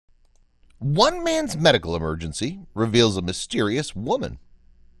One man's medical emergency reveals a mysterious woman.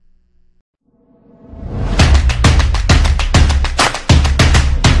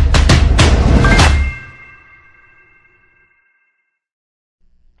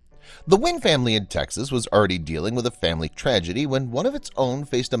 The Winn family in Texas was already dealing with a family tragedy when one of its own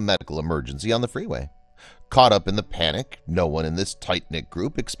faced a medical emergency on the freeway. Caught up in the panic, no one in this tight-knit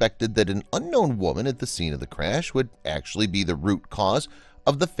group expected that an unknown woman at the scene of the crash would actually be the root cause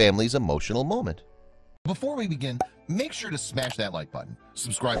of the family's emotional moment. Before we begin, make sure to smash that like button,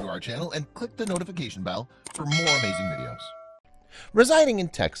 subscribe to our channel, and click the notification bell for more amazing videos. Residing in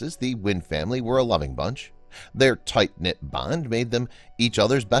Texas, the Winn family were a loving bunch. Their tight-knit bond made them each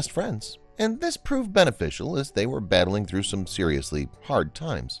other's best friends, and this proved beneficial as they were battling through some seriously hard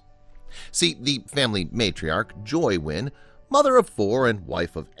times. See, the family matriarch, Joy Winn, mother of 4 and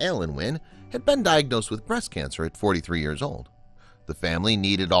wife of Alan Winn, had been diagnosed with breast cancer at 43 years old. The family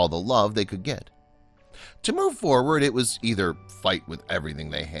needed all the love they could get. To move forward, it was either fight with everything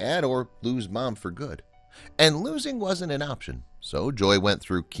they had or lose mom for good. And losing wasn't an option, so Joy went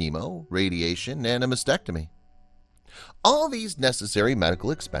through chemo, radiation, and a mastectomy. All these necessary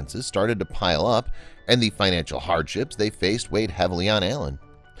medical expenses started to pile up, and the financial hardships they faced weighed heavily on Alan.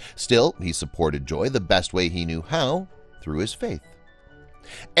 Still, he supported Joy the best way he knew how, through his faith.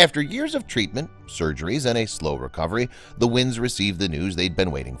 After years of treatment, surgeries, and a slow recovery, the Winns received the news they'd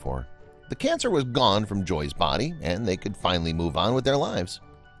been waiting for. The cancer was gone from Joy's body, and they could finally move on with their lives.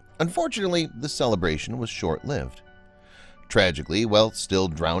 Unfortunately, the celebration was short-lived. Tragically, while still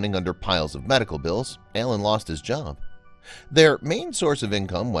drowning under piles of medical bills, Alan lost his job. Their main source of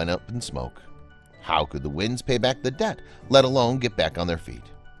income went up in smoke. How could the Winns pay back the debt, let alone get back on their feet?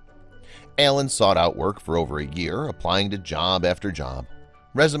 Alan sought out work for over a year, applying to job after job.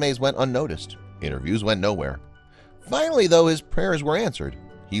 Resumes went unnoticed. Interviews went nowhere. Finally, though, his prayers were answered.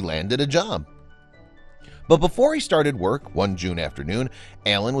 He landed a job. But before he started work one June afternoon,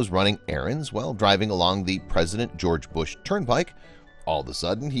 Alan was running errands while driving along the President George Bush Turnpike. All of a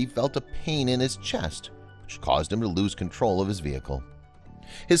sudden, he felt a pain in his chest, which caused him to lose control of his vehicle.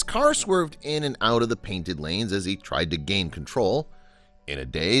 His car swerved in and out of the painted lanes as he tried to gain control. In a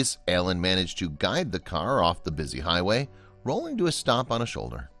daze, Alan managed to guide the car off the busy highway, rolling to a stop on a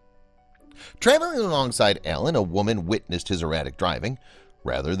shoulder. Traveling alongside Alan, a woman witnessed his erratic driving.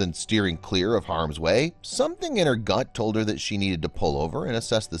 Rather than steering clear of harm's way, something in her gut told her that she needed to pull over and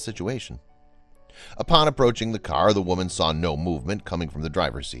assess the situation. Upon approaching the car, the woman saw no movement coming from the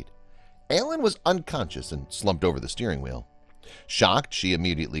driver's seat. Alan was unconscious and slumped over the steering wheel. Shocked, she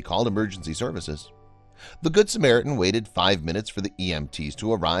immediately called emergency services. The Good Samaritan waited 5 minutes for the EMTs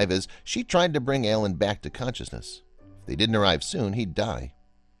to arrive as she tried to bring Alan back to consciousness. If they didn't arrive soon, he'd die.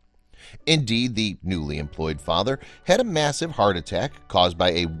 Indeed, the newly employed father had a massive heart attack caused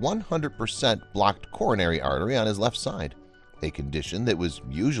by a 100% blocked coronary artery on his left side, a condition that was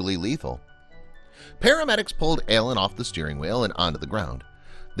usually lethal. Paramedics pulled Alan off the steering wheel and onto the ground.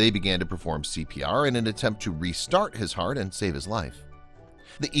 They began to perform CPR in an attempt to restart his heart and save his life.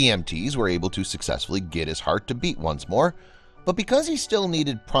 The EMTs were able to successfully get his heart to beat once more, but because he still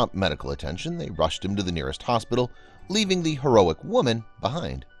needed prompt medical attention, they rushed him to the nearest hospital, leaving the heroic woman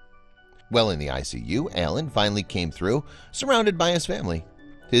behind. Well, in the ICU, Alan finally came through, surrounded by his family.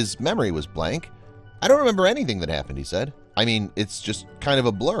 His memory was blank. "I don't remember anything that happened," he said. "I mean, it's just kind of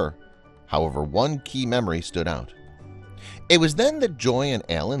a blur." However, one key memory stood out. It was then that Joy and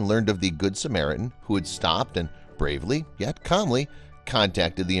Alan learned of the Good Samaritan who had stopped and bravely, yet calmly,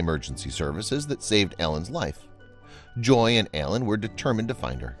 contacted the emergency services that saved Alan's life. Joy and Alan were determined to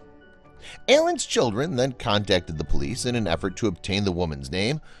find her. Alan's children then contacted the police in an effort to obtain the woman's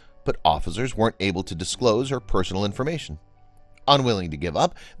name, but officers weren't able to disclose her personal information. Unwilling to give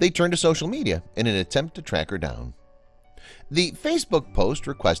up, they turned to social media in an attempt to track her down. The Facebook post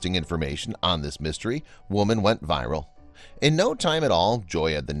requesting information on this mystery woman went viral. In no time at all,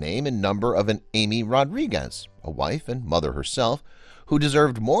 Joy had the name and number of an Amy Rodriguez, a wife and mother herself, who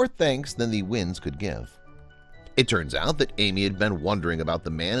deserved more thanks than the Winns could give. It turns out that Amy had been wondering about the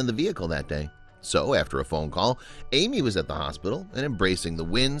man in the vehicle that day. So, after a phone call, Amy was at the hospital and embracing the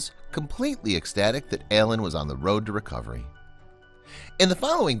Winns, completely ecstatic that Alan was on the road to recovery. In the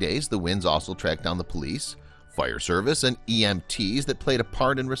following days, the Winns also tracked down the police, fire service, and EMTs that played a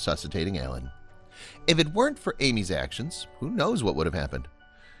part in resuscitating Alan. If it weren't for Amy's actions, who knows what would have happened?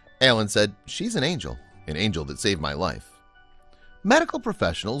 Alan said, "She's an angel that saved my life." Medical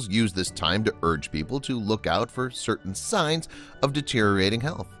professionals use this time to urge people to look out for certain signs of deteriorating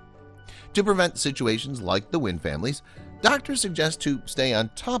health. To prevent situations like the Winn families, doctors suggest to stay on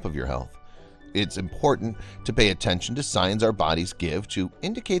top of your health. It's important to pay attention to signs our bodies give to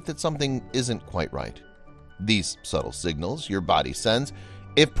indicate that something isn't quite right. These subtle signals your body sends,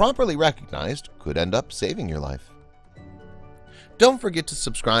 if properly recognized, could end up saving your life. Don't forget to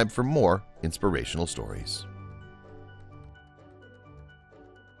subscribe for more inspirational stories.